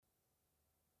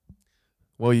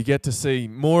Well, you get to see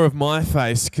more of my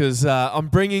face because I'm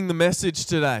bringing the message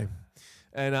today.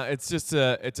 And it's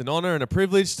an honor and a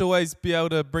privilege to always be able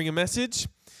to bring a message.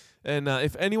 And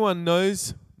if anyone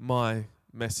knows my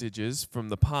messages from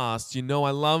the past, you know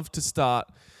I love to start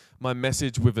my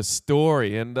message with a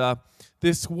story. And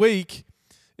this week,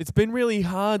 it's been really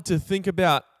hard to think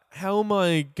about how am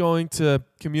I going to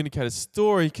communicate a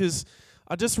story, because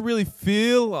I just really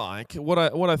feel like what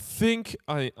I think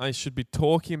I should be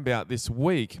talking about this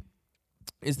week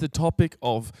is the topic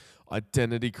of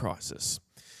identity crisis.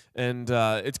 And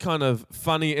it's kind of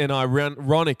funny and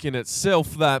ironic in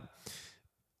itself that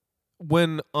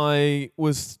when I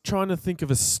was trying to think of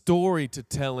a story to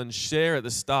tell and share at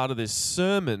the start of this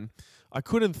sermon, I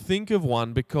couldn't think of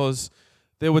one because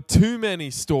there were too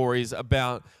many stories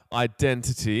about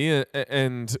identity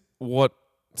and what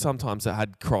sometimes it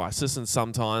had crisis and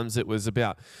sometimes it was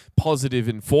about positive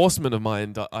enforcement of my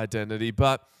identity.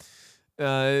 But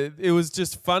it was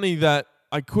just funny that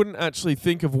I couldn't actually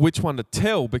think of which one to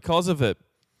tell because of it.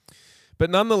 But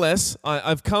nonetheless,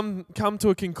 I've come to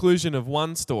a conclusion of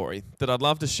one story that I'd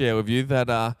love to share with you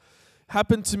that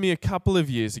happened to me a couple of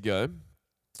years ago.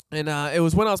 And it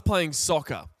was when I was playing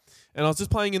soccer. And I was just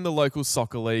playing in the local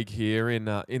soccer league here in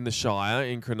the Shire,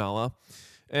 in Cronulla.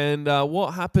 And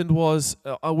what happened was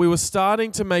we were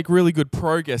starting to make really good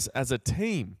progress as a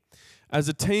team. As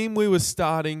a team, we were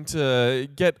starting to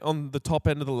get on the top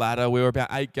end of the ladder. We were about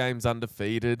 8 games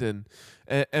undefeated.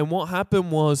 And what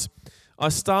happened was I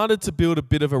started to build a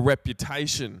bit of a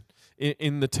reputation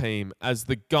in the team as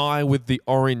the guy with the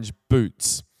orange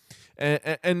boots.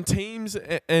 And teams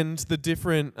and the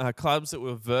different clubs that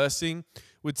were versing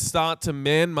would start to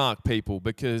man-mark people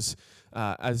because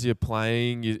as you're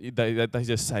playing, they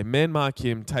just say, man-mark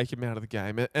him, take him out of the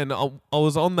game. And I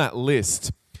was on that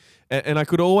list. And I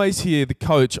could always hear the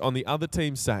coach on the other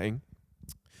team saying,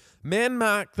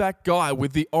 man-mark that guy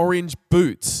with the orange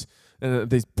boots. And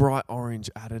these bright orange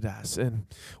Adidas. And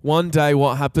one day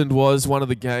what happened was one of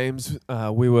the games,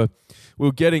 we were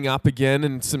getting up again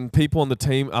and some people on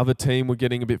the other team were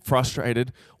getting a bit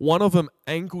frustrated. One of them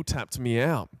ankle tapped me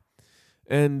out.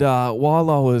 And while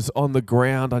I was on the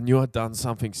ground, I knew I'd done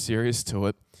something serious to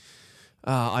it.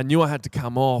 I knew I had to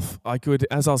come off.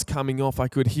 As I was coming off, I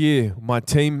could hear my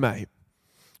teammate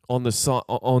on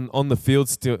the field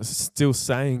still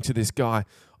saying to this guy,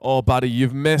 "Oh, buddy,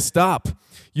 you've messed up.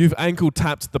 You've ankle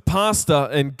tapped the pastor,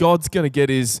 and God's going to get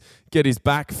his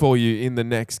back for you in the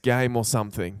next game or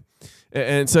something."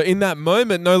 And so in that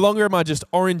moment, no longer am I just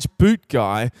orange boot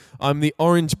guy. I'm the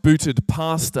orange booted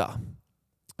pastor.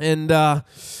 And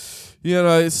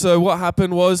so what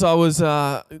happened was I was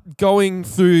going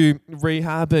through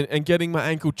rehab and getting my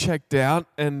ankle checked out,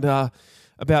 and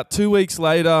about 2 weeks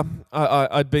later,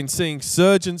 I'd been seeing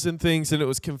surgeons and things, and it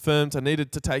was confirmed I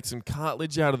needed to take some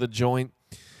cartilage out of the joint.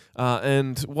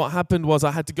 And what happened was I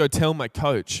had to go tell my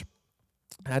coach.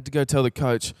 I had to go tell the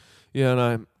coach,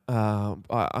 I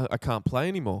can't play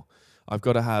anymore. I've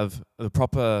got to have the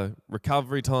proper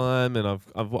recovery time, and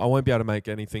I won't be able to make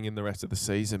anything in the rest of the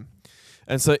season.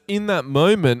 And so in that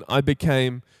moment, I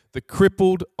became the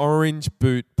crippled orange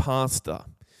boot pastor.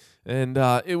 And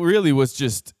it really was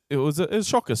it was a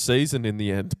shocker season in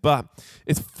the end. But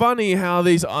it's funny how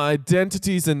these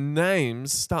identities and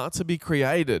names start to be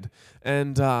created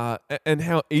and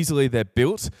how easily they're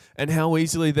built and how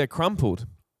easily they're crumpled.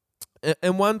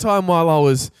 And one time while I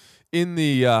was in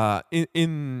the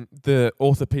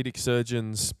orthopedic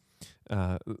surgeon's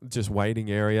just waiting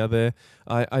area there,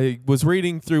 I was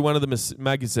reading through one of the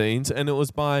magazines, and it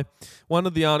was one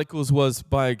of the articles was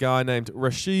by a guy named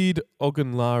Rashid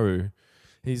Ogunlaru.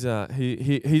 He's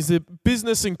a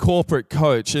business and corporate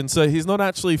coach, and so he's not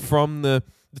actually from the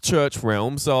church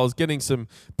realm. So I was getting some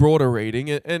broader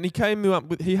reading, and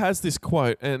he has this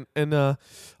quote, and I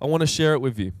want to share it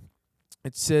with you.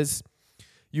 It says,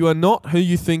 "You are not who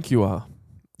you think you are.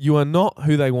 You are not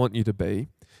who they want you to be.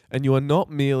 And you are not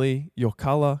merely your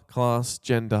color, class,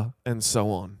 gender, and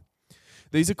so on.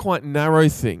 These are quite narrow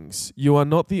things. You are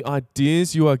not the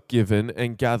ideas you are given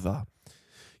and gather.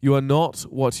 You are not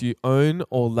what you own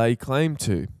or lay claim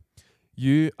to.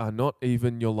 You are not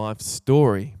even your life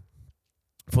story.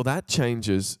 For that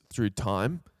changes through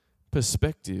time,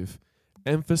 perspective,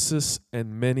 emphasis,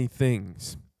 and many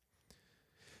things.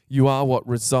 You are what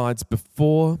resides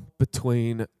before,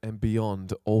 between, and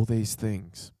beyond all these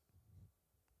things."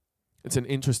 It's an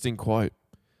interesting quote,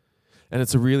 and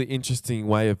it's a really interesting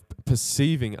way of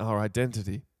perceiving our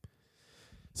identity.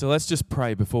 So let's just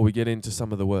pray before we get into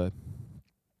some of the word.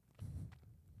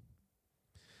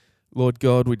 Lord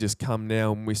God, we just come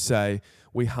now and we say,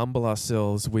 we humble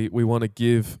ourselves. We want to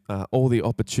give all the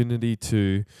opportunity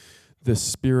to the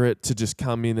Spirit to just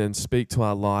come in and speak to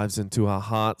our lives and to our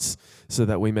hearts so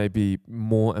that we may be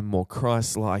more and more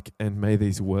Christ-like, and may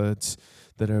these words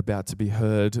that are about to be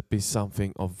heard be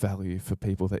something of value for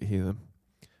people that hear them.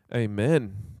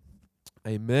 Amen.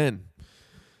 Amen.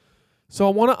 So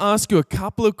I want to ask you a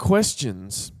couple of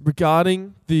questions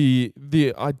regarding the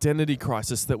identity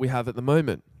crisis that we have at the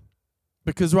moment.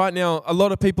 Because right now, a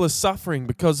lot of people are suffering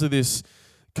because of this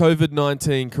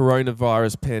COVID-19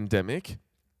 coronavirus pandemic.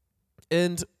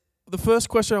 And the first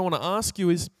question I want to ask you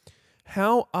is,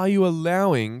 how are you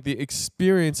allowing the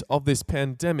experience of this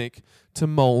pandemic to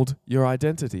mold your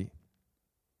identity?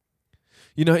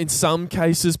 You know, in some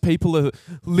cases, people are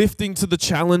lifting to the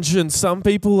challenge, and some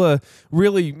people are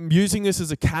really using this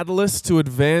as a catalyst to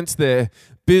advance their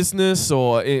business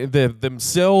or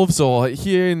themselves, or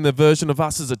here in the version of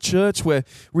us as a church, we're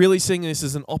really seeing this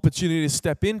as an opportunity to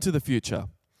step into the future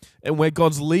and where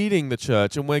God's leading the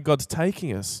church and where God's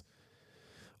taking us.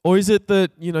 Or is it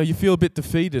that, you feel a bit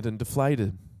defeated and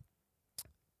deflated?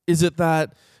 Is it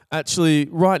that actually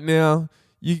right now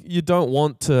you don't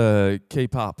want to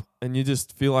keep up and you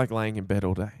just feel like laying in bed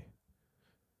all day?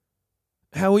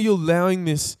 How are you allowing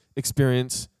this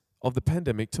experience of the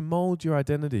pandemic to mold your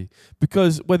identity?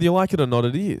 Because whether you like it or not,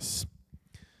 it is.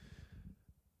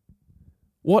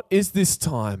 What is this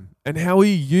time, and how are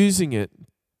you using it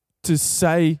to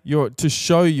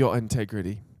show your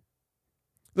integrity?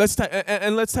 Let's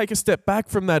take a step back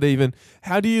from that even.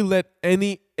 How do you let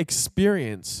any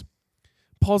experience,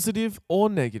 positive or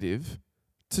negative,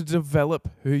 to develop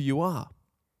who you are?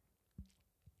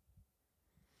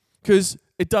 Because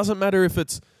it doesn't matter if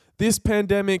it's this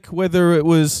pandemic, whether it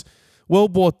was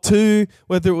World War II,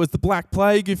 whether it was the Black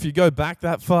Plague, if you go back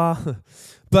that far.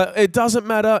 But it doesn't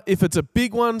matter if it's a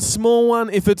big one, small one,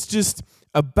 if it's just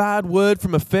a bad word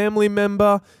from a family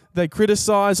member they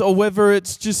criticize, or whether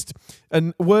it's just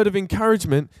a word of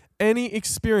encouragement. Any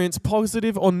experience,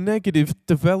 positive or negative,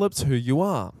 develops who you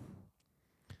are.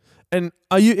 And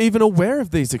are you even aware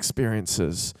of these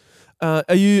experiences?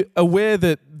 Are you aware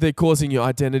that they're causing your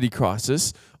identity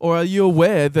crisis, or are you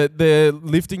aware that they're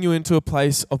lifting you into a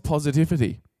place of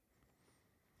positivity?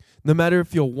 No matter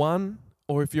if you're 1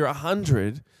 or if you're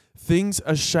 100, things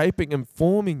are shaping and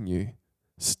forming you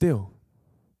still.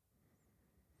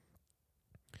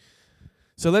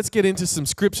 So let's get into some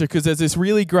scripture, because there's this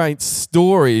really great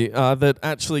story that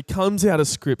actually comes out of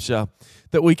scripture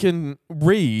that we can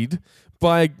read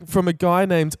from a guy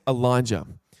named Elijah.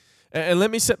 And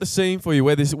let me set the scene for you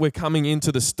where we're coming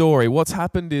into the story. What's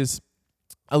happened is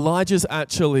Elijah's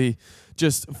actually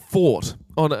just fought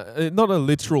on not a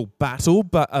literal battle,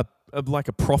 but like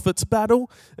a prophet's battle.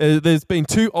 There's been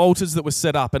 2 altars that were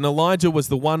set up, and Elijah was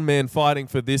the one man fighting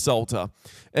for this altar.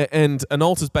 And an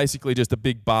altar is basically just a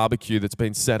big barbecue that's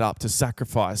been set up to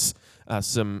sacrifice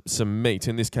some meat.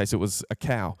 In this case, it was a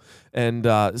cow. And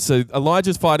so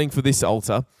Elijah's fighting for this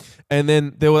altar, and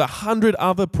then there were 100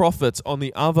 other prophets on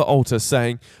the other altar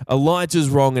saying, Elijah's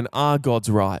wrong and our God's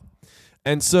right.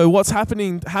 And so what's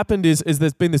happened is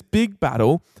there's been this big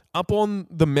battle up on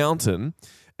the mountain,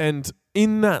 and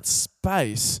in that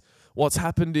space, what's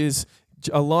happened is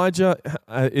Elijah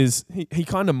he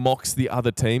kind of mocks the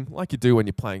other team, like you do when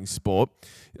you're playing sport.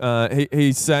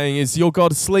 He's saying, is your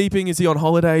God sleeping? Is he on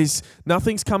holidays?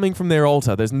 Nothing's coming from their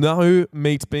altar. There's no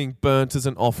meat being burnt as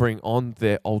an offering on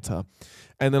their altar.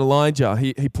 And then Elijah,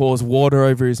 he pours water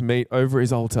over his meat, over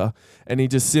his altar, and he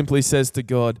just simply says to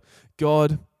God,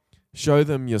 God, show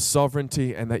them your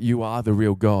sovereignty and that you are the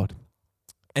real God.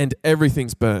 And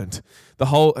everything's burned. The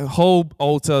whole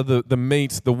altar, the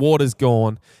meat, the water's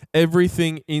gone.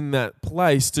 Everything in that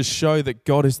place to show that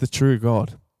God is the true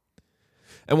God.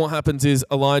 And what happens is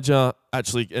Elijah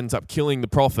actually ends up killing the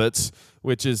prophets,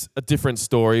 which is a different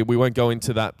story. We won't go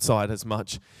into that side as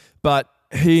much. But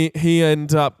he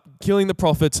ends up killing the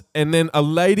prophets, and then a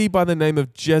lady by the name of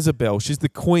Jezebel, she's the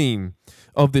queen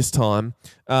of this time,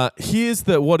 hears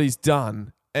what he's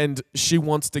done, and she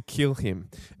wants to kill him.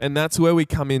 And that's where we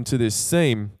come into this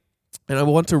theme. And I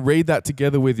want to read that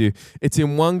together with you. It's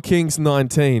in 1 Kings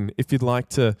 19. If you'd like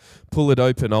to pull it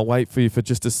open, I'll wait for you for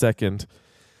just a second.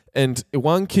 And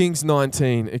 1 Kings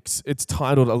 19, it's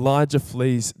titled Elijah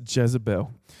Flees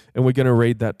Jezebel. And we're going to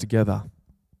read that together.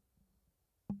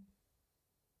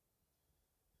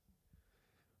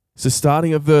 So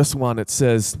starting at verse 1, it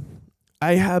says,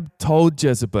 Ahab told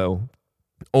Jezebel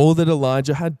all that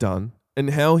Elijah had done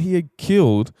and how he had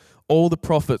killed all the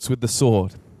prophets with the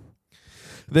sword.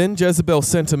 Then Jezebel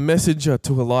sent a messenger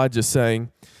to Elijah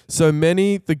saying, so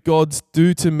many the gods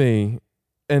do to me,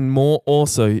 and more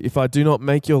also, if I do not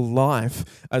make your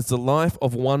life as the life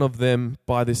of one of them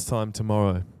by this time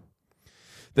tomorrow.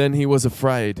 Then he was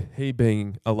afraid, he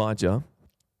being Elijah,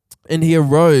 and he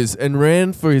arose and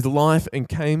ran for his life and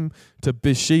came to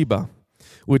Beersheba,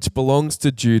 which belongs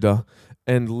to Judah,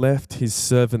 and left his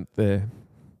servant there.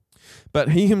 But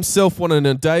he himself went on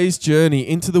a day's journey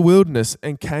into the wilderness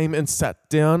and came and sat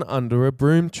down under a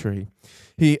broom tree.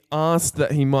 He asked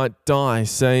that he might die,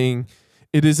 saying,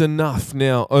 "It is enough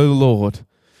now, O Lord.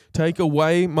 Take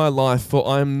away my life, for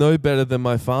I am no better than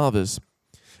my fathers."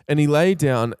 And he lay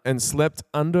down and slept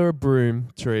under a broom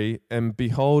tree, and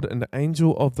behold, an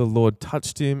angel of the Lord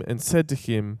touched him and said to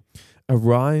him,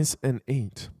 "Arise and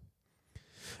eat."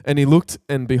 And he looked,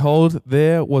 and behold,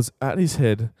 there was at his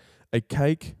head a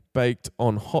cake baked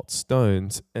on hot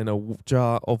stones and a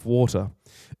jar of water.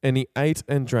 And he ate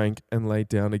and drank and lay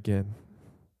down again.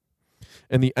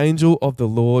 And the angel of the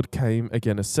Lord came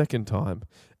again a second time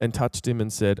and touched him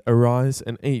and said, "Arise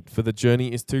and eat, for the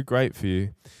journey is too great for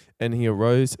you." And he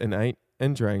arose and ate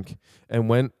and drank and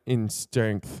went in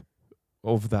strength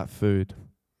of that food.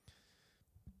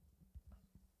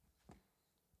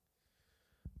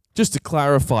 Just to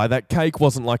clarify, that cake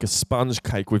wasn't like a sponge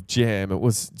cake with jam. It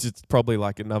was just probably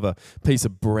like another piece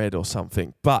of bread or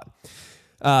something. But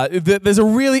there's a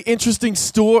really interesting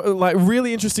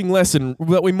really interesting lesson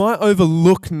that we might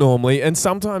overlook normally, and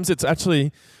sometimes it's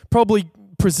actually probably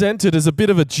presented as a bit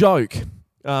of a joke,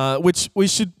 which we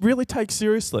should really take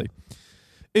seriously.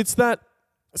 It's that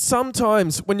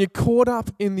sometimes when you're caught up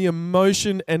in the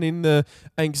emotion and in the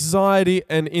anxiety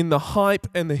and in the hype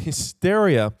and the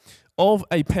hysteria of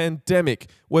a pandemic,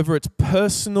 whether it's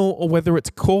personal or whether it's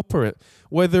corporate,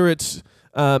 whether it's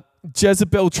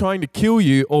Jezebel trying to kill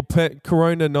you or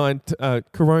Corona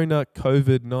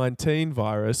COVID-19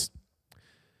 virus,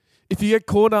 if you get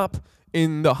caught up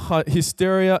in the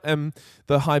hysteria and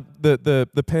the hype,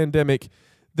 the pandemic,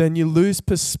 then you lose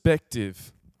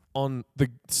perspective on the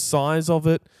size of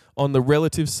it, on the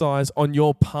relative size, on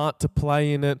your part to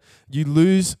play in it. You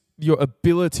lose your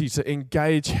ability to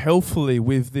engage healthily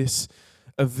with this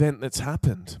event that's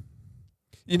happened.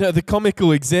 You know, the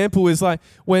comical example is like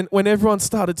when everyone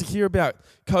started to hear about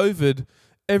COVID,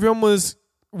 everyone was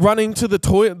running to the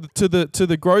to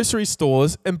the grocery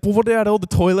stores and bought out all the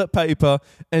toilet paper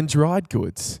and dried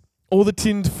goods, all the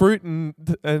tinned fruit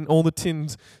and all the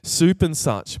tinned soup and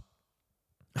such.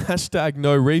 Hashtag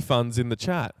no refunds in the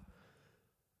chat.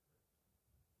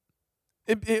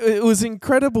 It was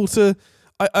incredible to...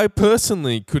 I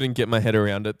personally couldn't get my head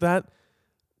around it, that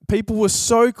people were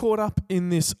so caught up in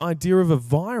this idea of a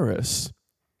virus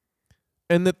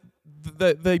and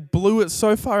that they blew it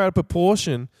so far out of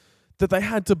proportion that they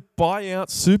had to buy out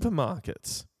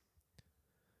supermarkets.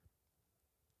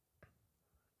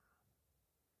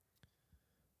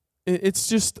 It's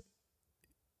just,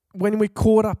 when we're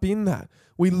caught up in that,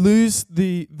 we lose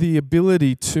the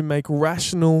ability to make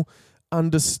rational,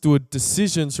 understood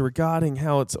decisions regarding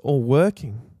how it's all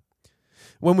working.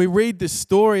 When we read this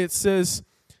story, it says,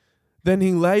 "Then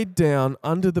he laid down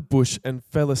under the bush and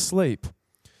fell asleep.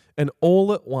 And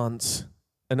all at once,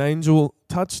 an angel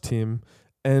touched him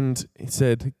and he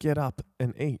said, 'Get up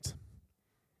and eat.'"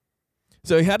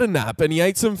 So he had a nap and he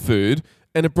ate some food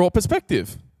and it brought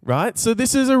perspective, right? So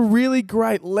this is a really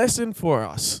great lesson for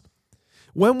us.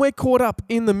 When we're caught up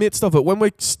in the midst of it, when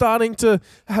we're starting to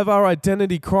have our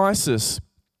identity crisis,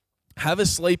 have a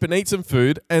sleep and eat some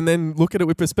food and then look at it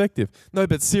with perspective. No,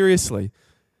 but seriously,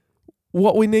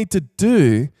 what we need to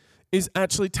do is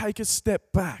actually take a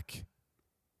step back.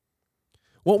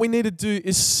 What we need to do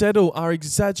is settle our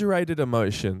exaggerated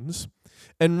emotions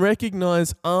and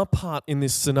recognize our part in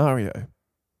this scenario.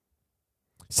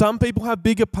 Some people have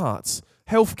bigger parts.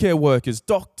 Healthcare workers,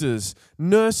 doctors,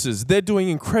 nurses, they're doing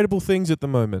incredible things at the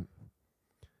moment.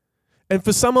 And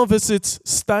for some of us, it's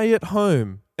stay at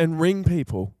home and ring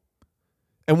people.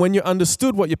 And when you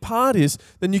understood what your part is,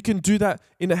 then you can do that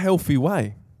in a healthy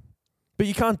way. But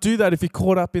you can't do that if you're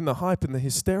caught up in the hype and the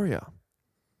hysteria.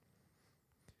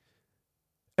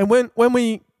 And when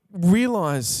we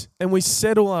realize and we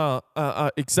settle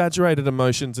our exaggerated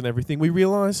emotions and everything, we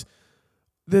realize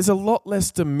there's a lot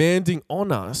less demanding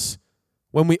on us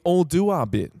when we all do our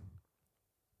bit.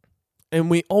 And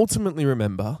we ultimately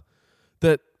remember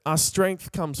that our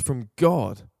strength comes from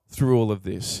God through all of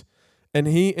this. And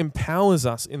He empowers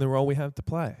us in the role we have to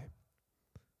play.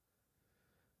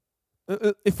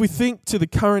 If we think to the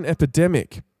current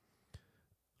epidemic,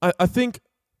 I think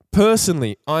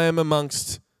personally I am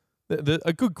amongst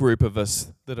a good group of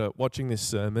us that are watching this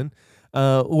sermon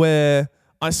where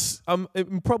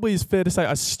it probably is fair to say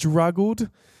I struggled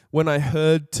when I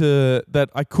heard that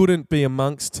I couldn't be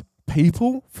amongst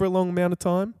people for a long amount of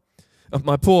time.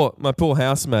 My poor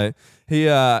housemate.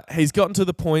 He's gotten to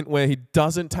the point where he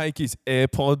doesn't take his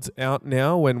AirPods out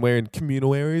now when we're in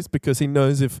communal areas, because he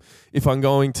knows if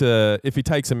he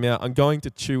takes them out, I'm going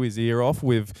to chew his ear off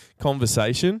with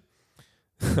conversation.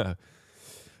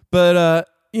 But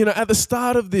at the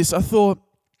start of this, I thought,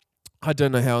 I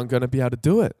don't know how I'm going to be able to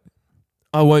do it.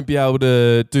 I won't be able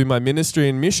to do my ministry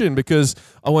and mission because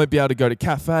I won't be able to go to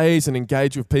cafes and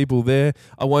engage with people there.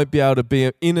 I won't be able to be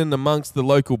in and amongst the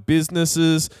local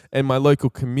businesses and my local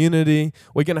community.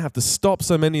 We're going to have to stop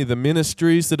so many of the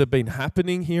ministries that have been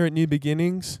happening here at New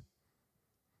Beginnings.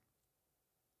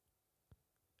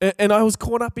 And I was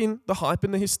caught up in the hype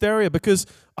and the hysteria because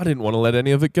I didn't want to let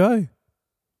any of it go.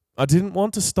 I didn't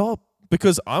want to stop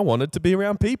because I wanted to be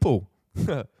around people.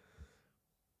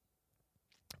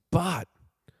 But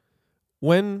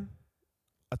when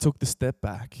I took the step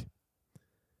back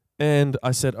and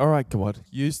I said, all right, God,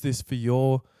 use this for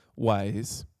your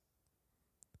ways.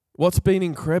 What's been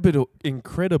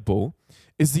incredible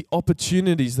is the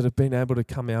opportunities that have been able to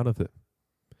come out of it.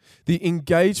 The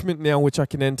engagement now which I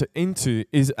can enter into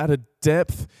is at a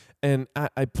depth and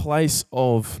at a place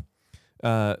of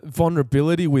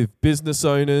vulnerability with business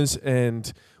owners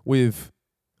and with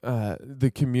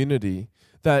the community,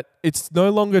 that it's no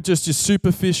longer just your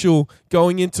superficial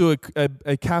going into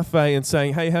a cafe and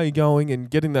saying, hey, how you going,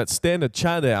 and getting that standard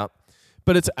chat out,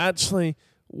 but it's actually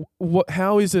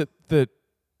how is it that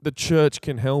the church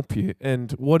can help you,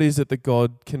 and what is it that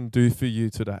God can do for you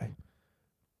today?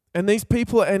 And these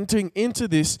people are entering into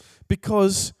this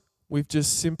because we've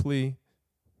just simply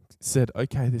said,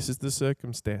 okay, this is the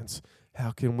circumstance.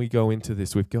 How can we go into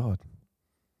this with God?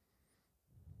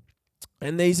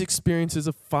 And these experiences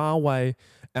are far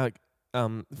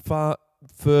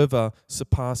further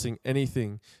surpassing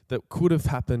anything that could have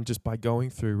happened just by going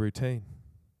through routine.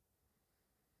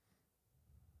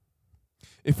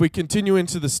 If we continue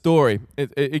into the story,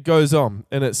 it goes on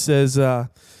and it says,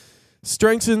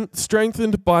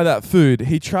 strengthened by that food,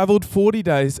 he traveled 40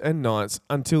 days and nights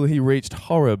until he reached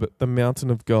Horeb, the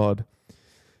mountain of God.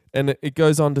 And it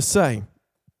goes on to say,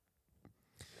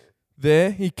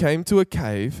 there he came to a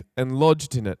cave and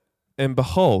lodged in it. And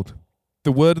behold,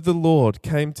 the word of the Lord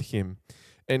came to him.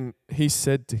 And he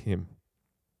said to him,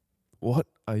 what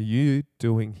are you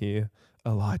doing here,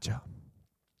 Elijah?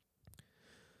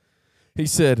 He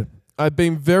said, I've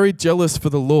been very jealous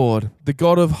for the Lord, the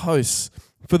God of hosts,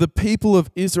 for the people of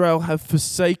Israel have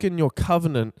forsaken your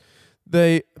covenant.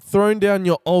 They thrown down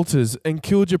your altars and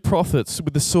killed your prophets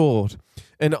with the sword.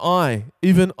 And I,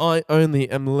 even I only,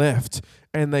 am left,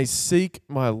 and they seek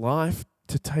my life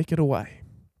to take it away.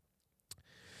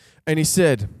 And he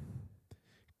said,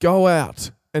 go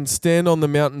out and stand on the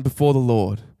mountain before the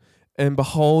Lord. And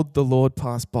behold, the Lord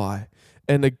passed by,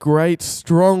 and a great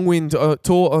strong wind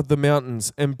tore of the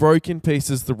mountains and broke in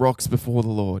pieces the rocks before the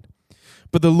Lord.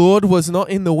 But the Lord was not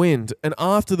in the wind, and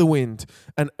after the wind,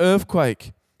 an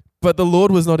earthquake. But the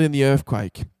Lord was not in the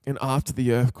earthquake, and after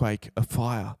the earthquake, a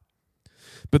fire.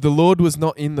 But the Lord was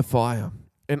not in the fire,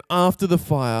 and after the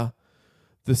fire,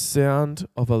 the sound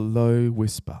of a low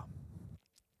whisper.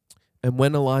 And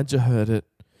when Elijah heard it,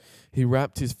 he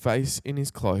wrapped his face in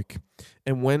his cloak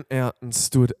and went out and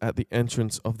stood at the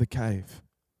entrance of the cave.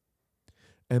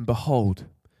 And behold,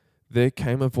 there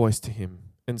came a voice to him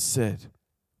and said,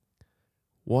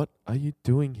 what are you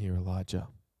doing here, Elijah?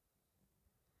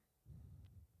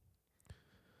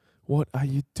 What are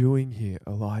you doing here,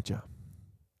 Elijah?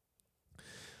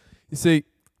 You see,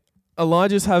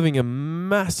 Elijah's having a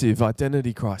massive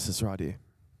identity crisis right here.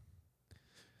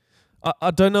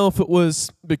 I don't know if it was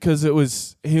because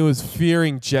he was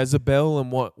fearing Jezebel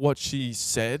and what she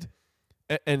said,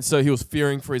 and so he was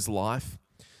fearing for his life.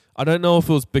 I don't know if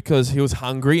it was because he was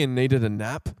hungry and needed a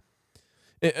nap.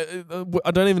 I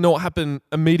don't even know what happened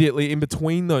immediately in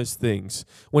between those things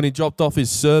when he dropped off his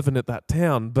servant at that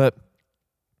town, but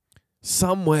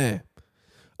somewhere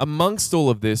amongst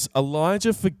all of this,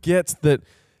 Elijah forgets that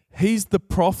he's the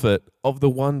prophet of the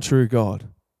one true God.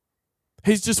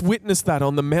 He's just witnessed that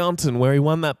on the mountain where he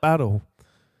won that battle.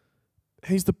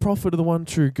 He's the prophet of the one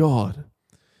true God.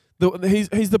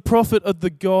 He's the prophet of the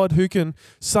God who can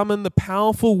summon the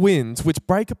powerful winds which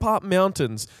break apart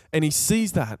mountains, and he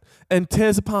sees that and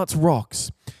tears apart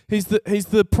rocks. He's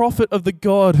the prophet of the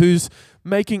God who's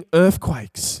making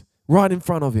earthquakes right in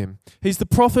front of him. He's the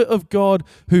prophet of God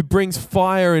who brings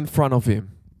fire in front of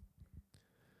him.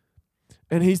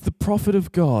 And he's the prophet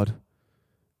of God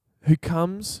who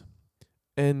comes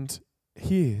and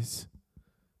hears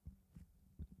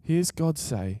God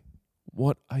say,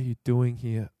 what are you doing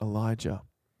here, Elijah?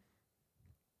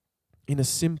 In a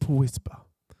simple whisper.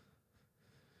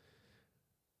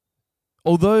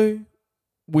 Although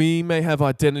we may have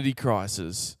identity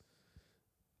crisis,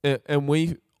 and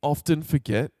we often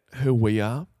forget who we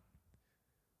are.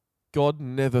 God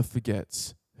never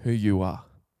forgets who you are.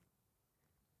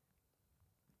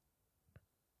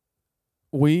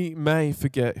 We may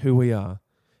forget who we are,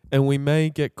 and we may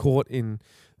get caught in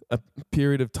a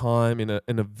period of time, in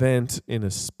an event, in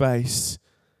a space,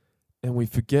 and we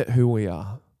forget who we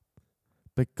are.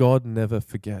 But God never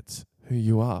forgets who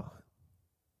you are.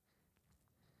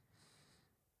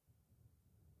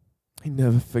 He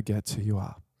never forgets who you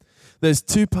are. There's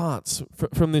two parts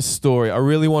from this story I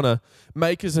really want to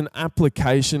make as an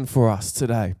application for us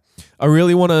today. I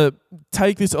really want to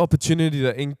take this opportunity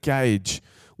to engage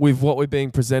with what we're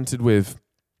being presented with.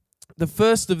 The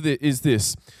first of it is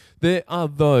this. There are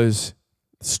those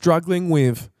struggling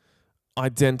with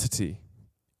identity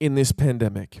in this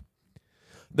pandemic.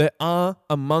 There are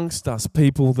amongst us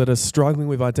people that are struggling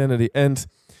with identity, and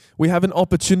we have an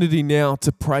opportunity now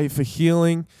to pray for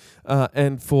healing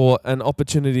and for an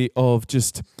opportunity of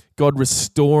just God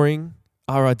restoring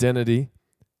our identity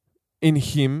in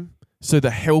Him, so the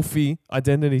healthy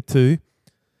identity too.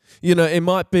 You know, it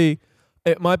might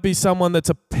be someone that's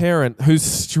a parent who's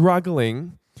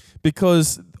struggling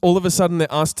because all of a sudden they're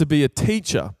asked to be a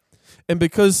teacher, and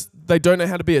because they don't know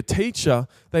how to be a teacher,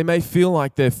 they may feel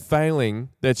like they're failing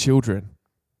their children.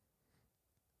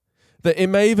 That it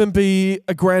may even be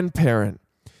a grandparent.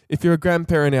 If you're a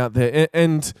grandparent out there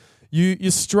and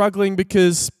you're struggling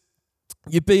because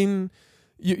you've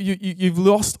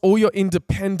lost all your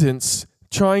independence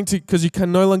because you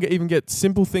can no longer even get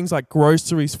simple things like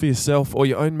groceries for yourself or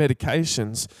your own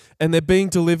medications, and they're being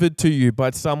delivered to you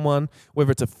by someone,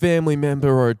 whether it's a family member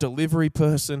or a delivery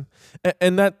person,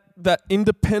 and that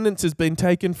independence has been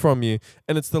taken from you,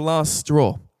 and it's the last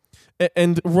straw.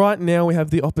 And right now we have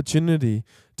the opportunity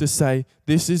to say,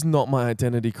 this is not my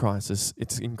identity crisis.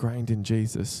 It's ingrained in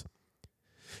Jesus.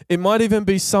 It might even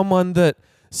be someone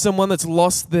that's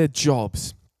lost their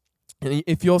jobs. And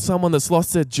if you're someone that's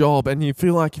lost their job and you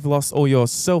feel like you've lost all your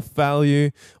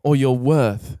self-value or your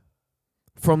worth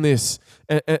from this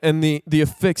and the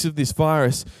effects of this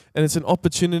virus, and it's an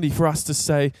opportunity for us to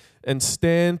say and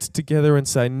stand together and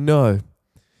say, no,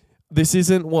 this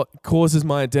isn't what causes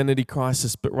my identity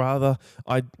crisis, but rather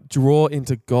I draw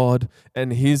into God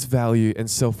and His value and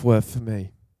self-worth for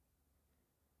me.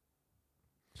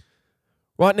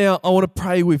 Right now, I want to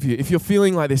pray with you. If you're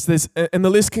feeling like this, and the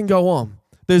list can go on.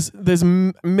 There's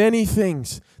many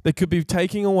things that could be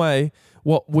taking away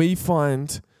what we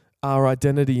find our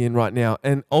identity in right now,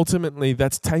 and ultimately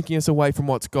that's taking us away from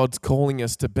what God's calling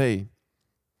us to be.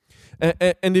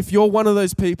 And if you're one of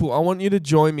those people, I want you to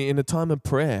join me in a time of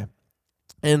prayer.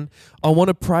 And I want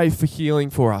to pray for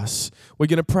healing for us. We're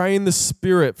going to pray in the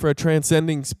Spirit for a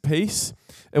transcending peace,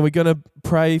 and we're going to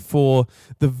pray for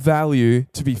the value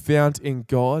to be found in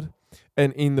God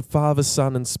and in the Father,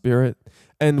 Son, and Spirit.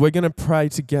 And we're going to pray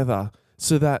together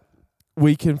so that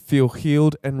we can feel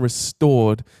healed and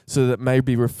restored, so that it may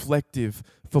be reflective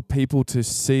for people to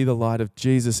see the light of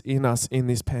Jesus in us in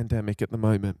this pandemic at the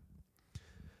moment.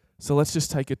 So let's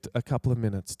just take a couple of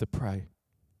minutes to pray.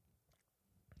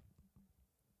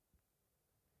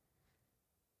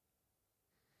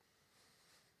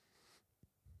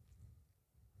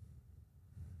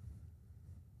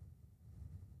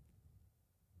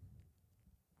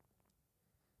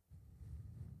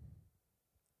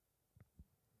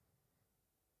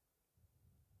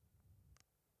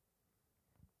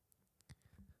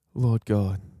 Lord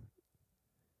God,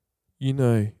 you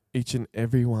know each and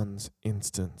everyone's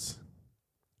instance,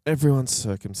 everyone's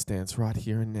circumstance right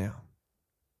here and now.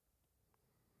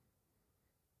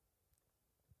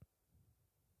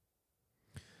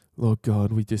 Lord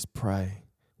God, we just pray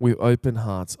with open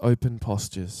hearts, open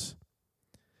postures.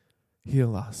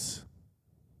 Heal us.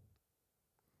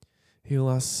 Heal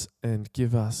us and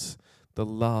give us the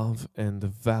love and the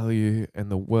value and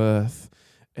the worth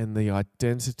and the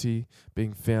identity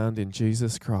being found in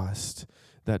Jesus Christ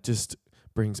that just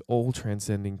brings all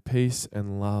transcending peace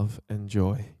and love and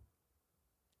joy.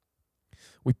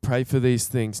 We pray for these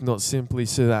things not simply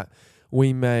so that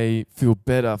we may feel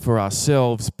better for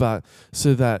ourselves, but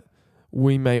so that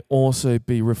we may also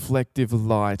be reflective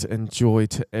light and joy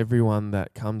to everyone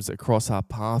that comes across our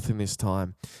path in this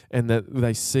time, and that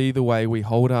they see the way we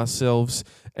hold ourselves,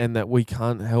 and that we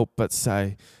can't help but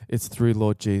say, it's through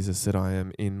Lord Jesus that I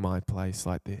am in my place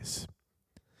like this.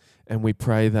 And we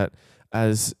pray that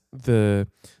as the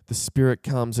Spirit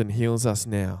comes and heals us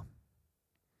now,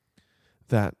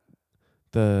 that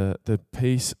the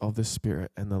peace of the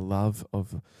Spirit and the love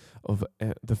of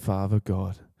the Father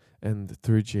God and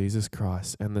through Jesus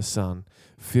Christ and the Son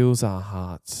fills our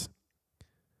hearts,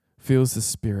 fills the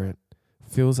spirit,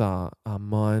 fills our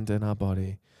mind and our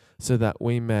body, so that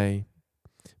we may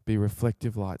be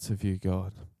reflective lights of you,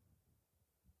 God.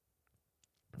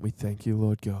 We thank you,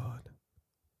 Lord God.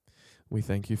 We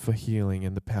thank you for healing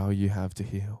and the power you have to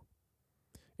heal.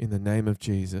 In the name of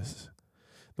Jesus,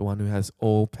 the one who has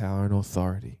all power and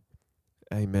authority.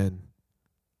 Amen.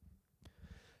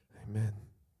 Amen.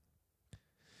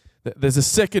 There's a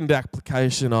second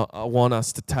application I want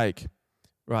us to take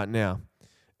right now.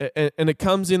 And it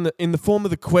comes in the form of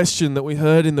the question that we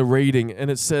heard in the reading. And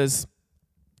it says,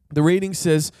 the reading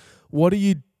says, "What are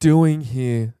you doing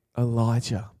here,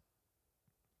 Elijah?"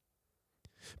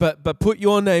 But put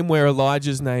your name where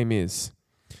Elijah's name is.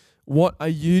 What are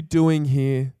you doing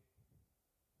here,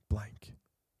 blank?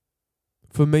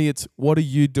 For me, it's, what are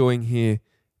you doing here,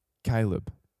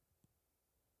 Caleb?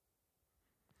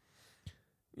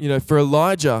 You know, for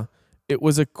Elijah, it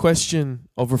was a question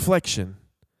of reflection.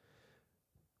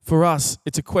 For us,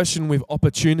 it's a question with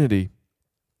opportunity.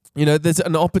 You know, there's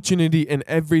an opportunity in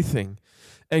everything.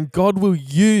 And God will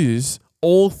use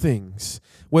all things,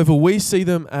 whether we see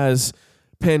them as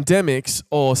pandemics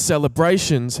or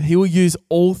celebrations. He will use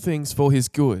all things for his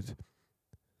good.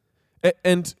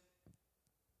 And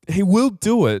he will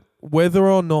do it whether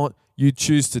or not you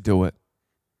choose to do it.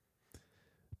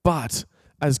 But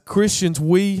as Christians,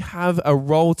 we have a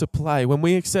role to play. When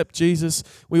we accept Jesus,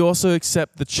 we also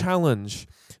accept the challenge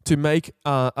to make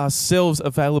ourselves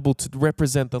available to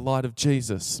represent the light of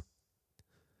Jesus.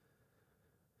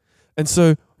 And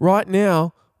so right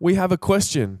now, we have a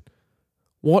question.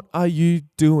 What are you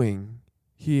doing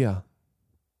here?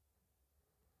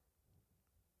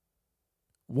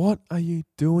 What are you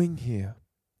doing here?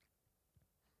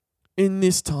 In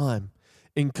this time,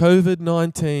 in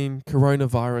COVID-19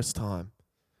 coronavirus time,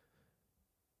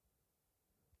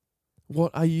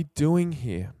 what are you doing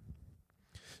here?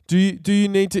 Do you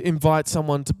need to invite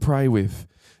someone to pray with?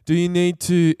 Do you need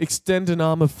to extend an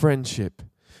arm of friendship?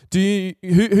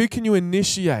 Who can you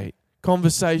initiate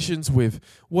conversations with?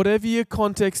 Whatever your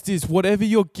context is, whatever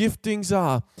your giftings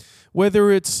are,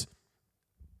 whether it's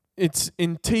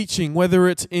in teaching, whether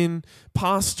it's in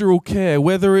pastoral care,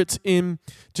 whether it's in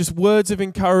just words of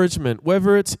encouragement,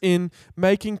 whether it's in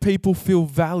making people feel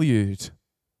valued.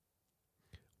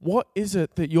 What is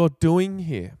it that you're doing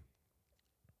here?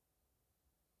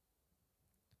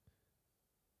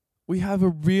 We have a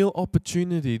real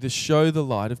opportunity to show the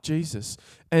light of Jesus.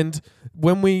 And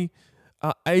when we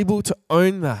are able to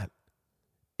own that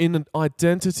in an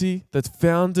identity that's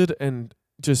founded and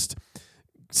just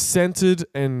centered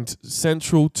and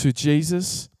central to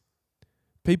Jesus,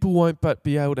 people won't but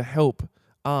be able to help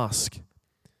ask,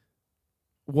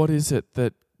 what is it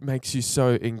that makes you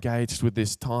so engaged with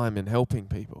this time and helping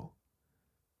people?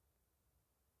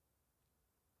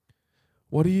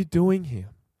 What are you doing here?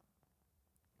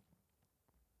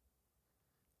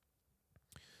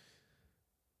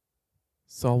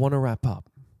 So I want to wrap up.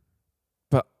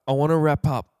 But I want to wrap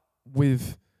up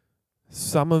with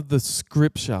some of the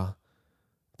scripture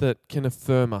that can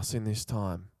affirm us in this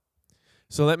time.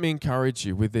 So let me encourage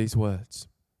you with these words.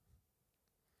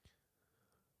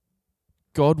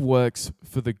 God works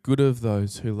for the good of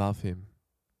those who love him.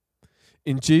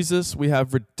 In Jesus, we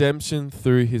have redemption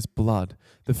through his blood,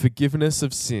 the forgiveness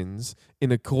of sins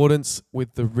in accordance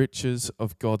with the riches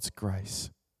of God's grace.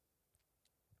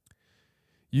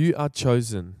 You are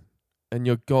chosen, and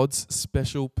you're God's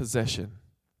special possession,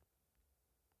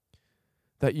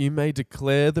 that you may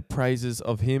declare the praises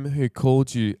of him who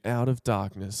called you out of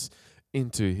darkness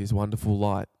into his wonderful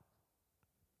light.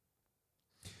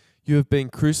 You have been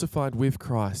crucified with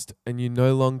Christ, and you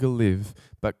no longer live,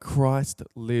 but Christ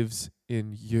lives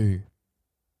in you.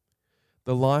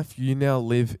 The life you now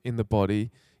live in the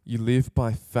body, you live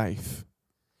by faith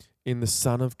in the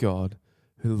Son of God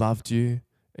who loved you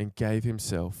and gave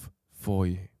himself for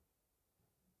you.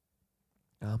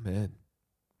 Amen.